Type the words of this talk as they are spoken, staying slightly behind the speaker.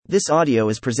This audio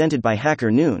is presented by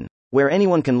Hacker Noon, where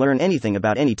anyone can learn anything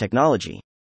about any technology.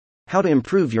 How to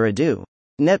improve your Ado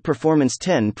Net Performance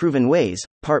 10 Proven Ways,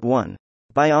 Part 1.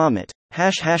 By Amit.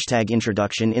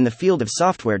 Introduction. In the field of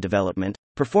software development,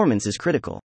 performance is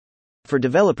critical. For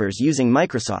developers using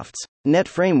Microsoft's .NET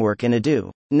Framework and Ado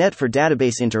 .NET for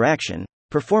database interaction,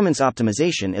 performance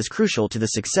optimization is crucial to the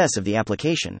success of the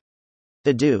application.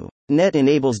 Ado .NET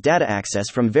enables data access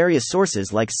from various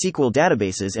sources like SQL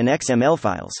databases and XML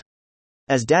files.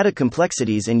 As data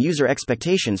complexities and user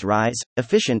expectations rise,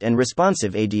 efficient and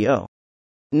responsive Ado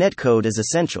 .NET code is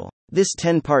essential. This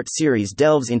 10-part series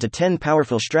delves into 10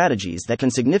 powerful strategies that can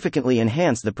significantly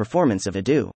enhance the performance of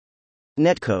Ado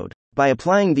 .NET code. By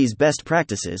applying these best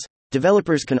practices,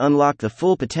 developers can unlock the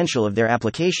full potential of their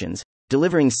applications,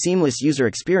 delivering seamless user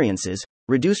experiences,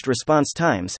 reduced response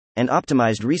times, and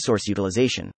optimized resource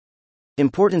utilization.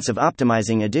 Importance of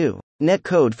optimizing Ado .NET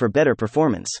code for better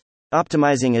performance.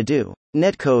 Optimizing Ado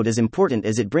 .NET code is important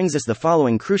as it brings us the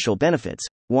following crucial benefits.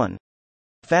 1.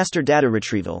 Faster data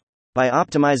retrieval. By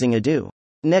optimizing Ado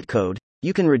 .NET code,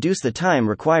 you can reduce the time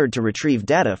required to retrieve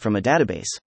data from a database.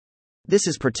 This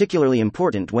is particularly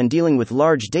important when dealing with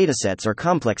large datasets or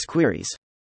complex queries.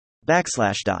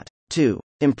 2.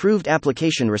 Improved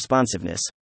application responsiveness.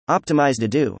 Optimized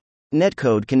Ado .NET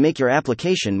code can make your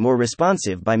application more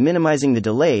responsive by minimizing the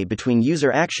delay between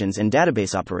user actions and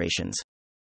database operations.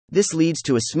 This leads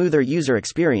to a smoother user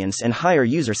experience and higher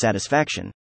user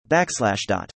satisfaction.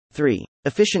 3.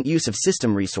 Efficient use of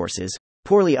system resources.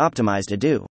 Poorly optimized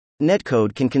Ado .NET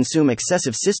code can consume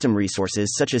excessive system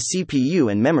resources such as CPU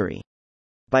and memory.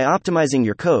 By optimizing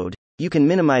your code, you can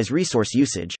minimize resource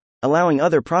usage, allowing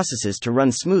other processes to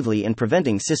run smoothly and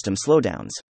preventing system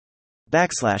slowdowns.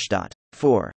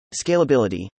 4.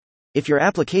 Scalability. If your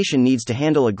application needs to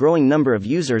handle a growing number of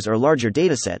users or larger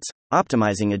datasets,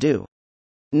 optimizing Ado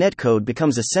 .NET code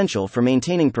becomes essential for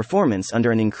maintaining performance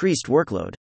under an increased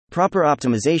workload. Proper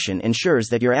optimization ensures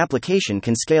that your application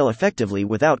can scale effectively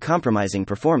without compromising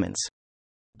performance.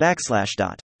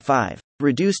 5.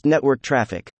 Reduced network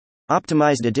traffic.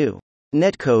 Optimized Ado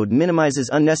 .NET code minimizes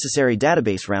unnecessary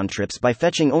database round trips by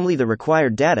fetching only the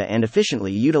required data and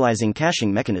efficiently utilizing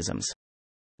caching mechanisms.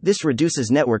 This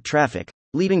reduces network traffic,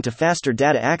 leading to faster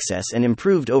data access and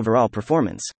improved overall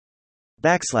performance.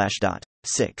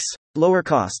 6. Lower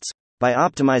costs. By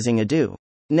optimizing Ado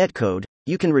 .NET code,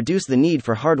 you can reduce the need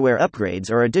for hardware upgrades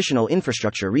or additional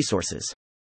infrastructure resources.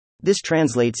 This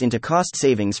translates into cost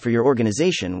savings for your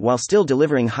organization while still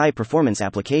delivering high-performance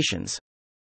applications.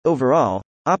 Overall,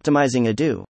 optimizing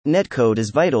Ado .NET code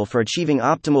is vital for achieving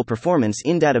optimal performance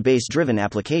in database-driven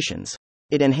applications.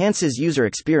 It enhances user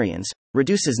experience,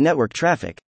 reduces network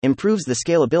traffic, improves the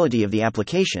scalability of the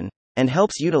application, and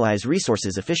helps utilize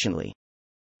resources efficiently.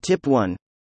 Tip 1.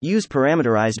 Use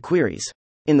parameterized queries.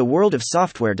 In the world of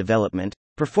software development,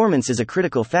 performance is a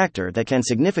critical factor that can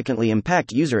significantly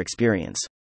impact user experience.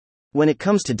 When it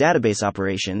comes to database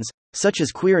operations, such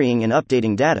as querying and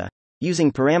updating data,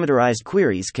 using parameterized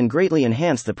queries can greatly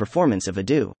enhance the performance of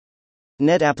Ado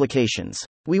 .NET applications.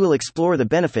 We will explore the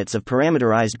benefits of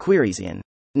parameterized queries in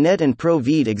 .NET and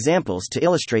Pro-VEED examples to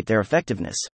illustrate their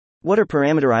effectiveness. What are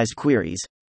parameterized queries?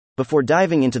 Before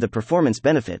diving into the performance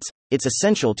benefits, it's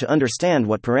essential to understand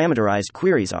what parameterized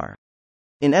queries are.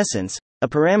 In essence, a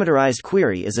parameterized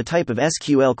query is a type of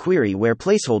SQL query where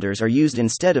placeholders are used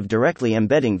instead of directly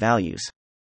embedding values.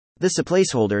 These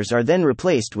placeholders are then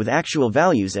replaced with actual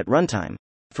values at runtime.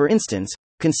 For instance,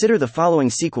 consider the following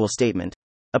SQL statement.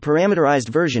 A parameterized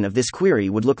version of this query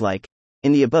would look like: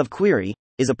 in the above query,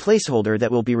 is a placeholder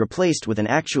that will be replaced with an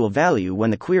actual value when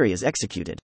the query is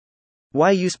executed.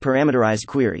 Why use parameterized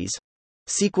queries?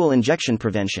 SQL injection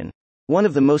prevention. One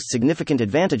of the most significant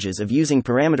advantages of using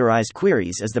parameterized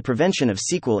queries is the prevention of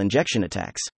SQL injection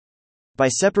attacks. By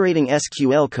separating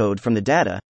SQL code from the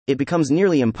data, it becomes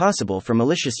nearly impossible for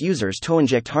malicious users to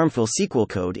inject harmful SQL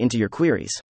code into your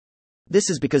queries. This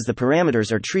is because the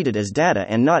parameters are treated as data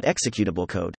and not executable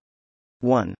code.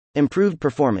 1. Improved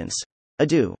performance.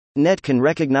 Ado .NET can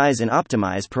recognize and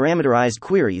optimize parameterized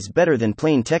queries better than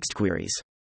plain text queries.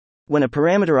 When a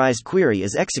parameterized query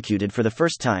is executed for the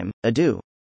first time, Ado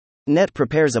 .NET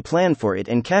prepares a plan for it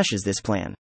and caches this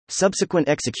plan. Subsequent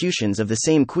executions of the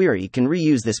same query can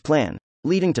reuse this plan,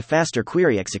 leading to faster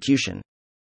query execution.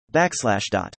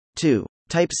 2.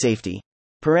 Type safety.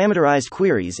 Parameterized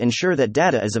queries ensure that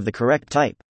data is of the correct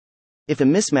type. If a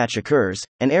mismatch occurs,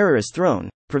 an error is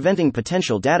thrown, preventing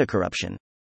potential data corruption.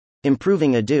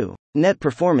 Improving Ado .NET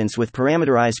performance with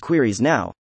parameterized queries.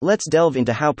 Now, let's delve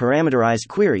into how parameterized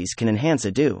queries can enhance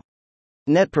Ado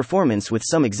 .NET performance with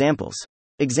some examples.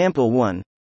 Example 1.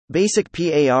 Basic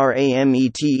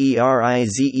PARAMETERIZED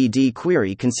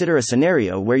query. Consider a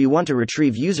scenario where you want to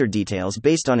retrieve user details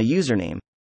based on a username.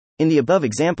 In the above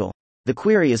example, the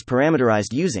query is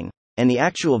parameterized using, and the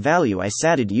actual value is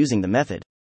setted using the method.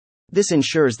 This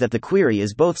ensures that the query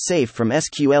is both safe from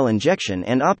SQL injection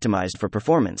and optimized for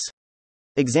performance.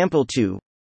 Example 2.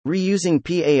 Reusing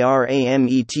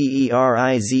PARAMETERIZED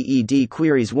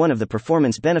queries. One of the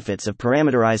performance benefits of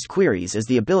parameterized queries is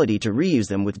the ability to reuse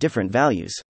them with different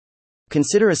values.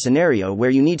 Consider a scenario where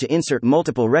you need to insert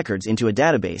multiple records into a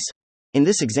database. In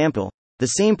this example, the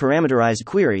same parameterized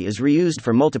query is reused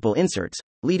for multiple inserts,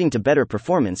 leading to better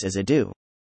performance as a do.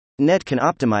 Net can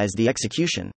optimize the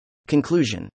execution.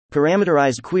 Conclusion.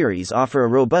 Parameterized queries offer a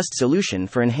robust solution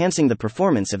for enhancing the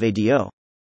performance of ADO.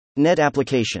 Net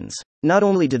applications. Not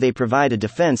only do they provide a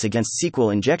defense against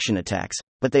SQL injection attacks,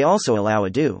 but they also allow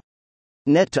ADO.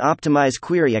 Net to optimize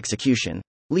query execution,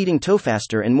 leading to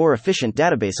faster and more efficient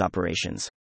database operations.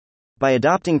 By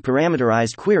adopting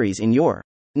parameterized queries in your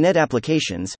Net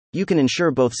applications, you can ensure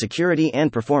both security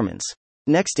and performance.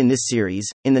 Next in this series,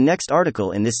 in the next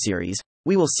article in this series,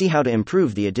 we will see how to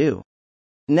improve the ADO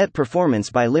Net performance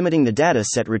by limiting the data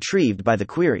set retrieved by the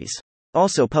queries.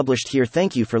 Also published here.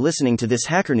 Thank you for listening to this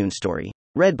HackerNoon story,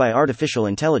 read by Artificial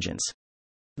Intelligence.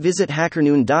 Visit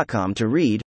hackerNoon.com to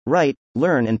read, write,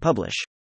 learn and publish.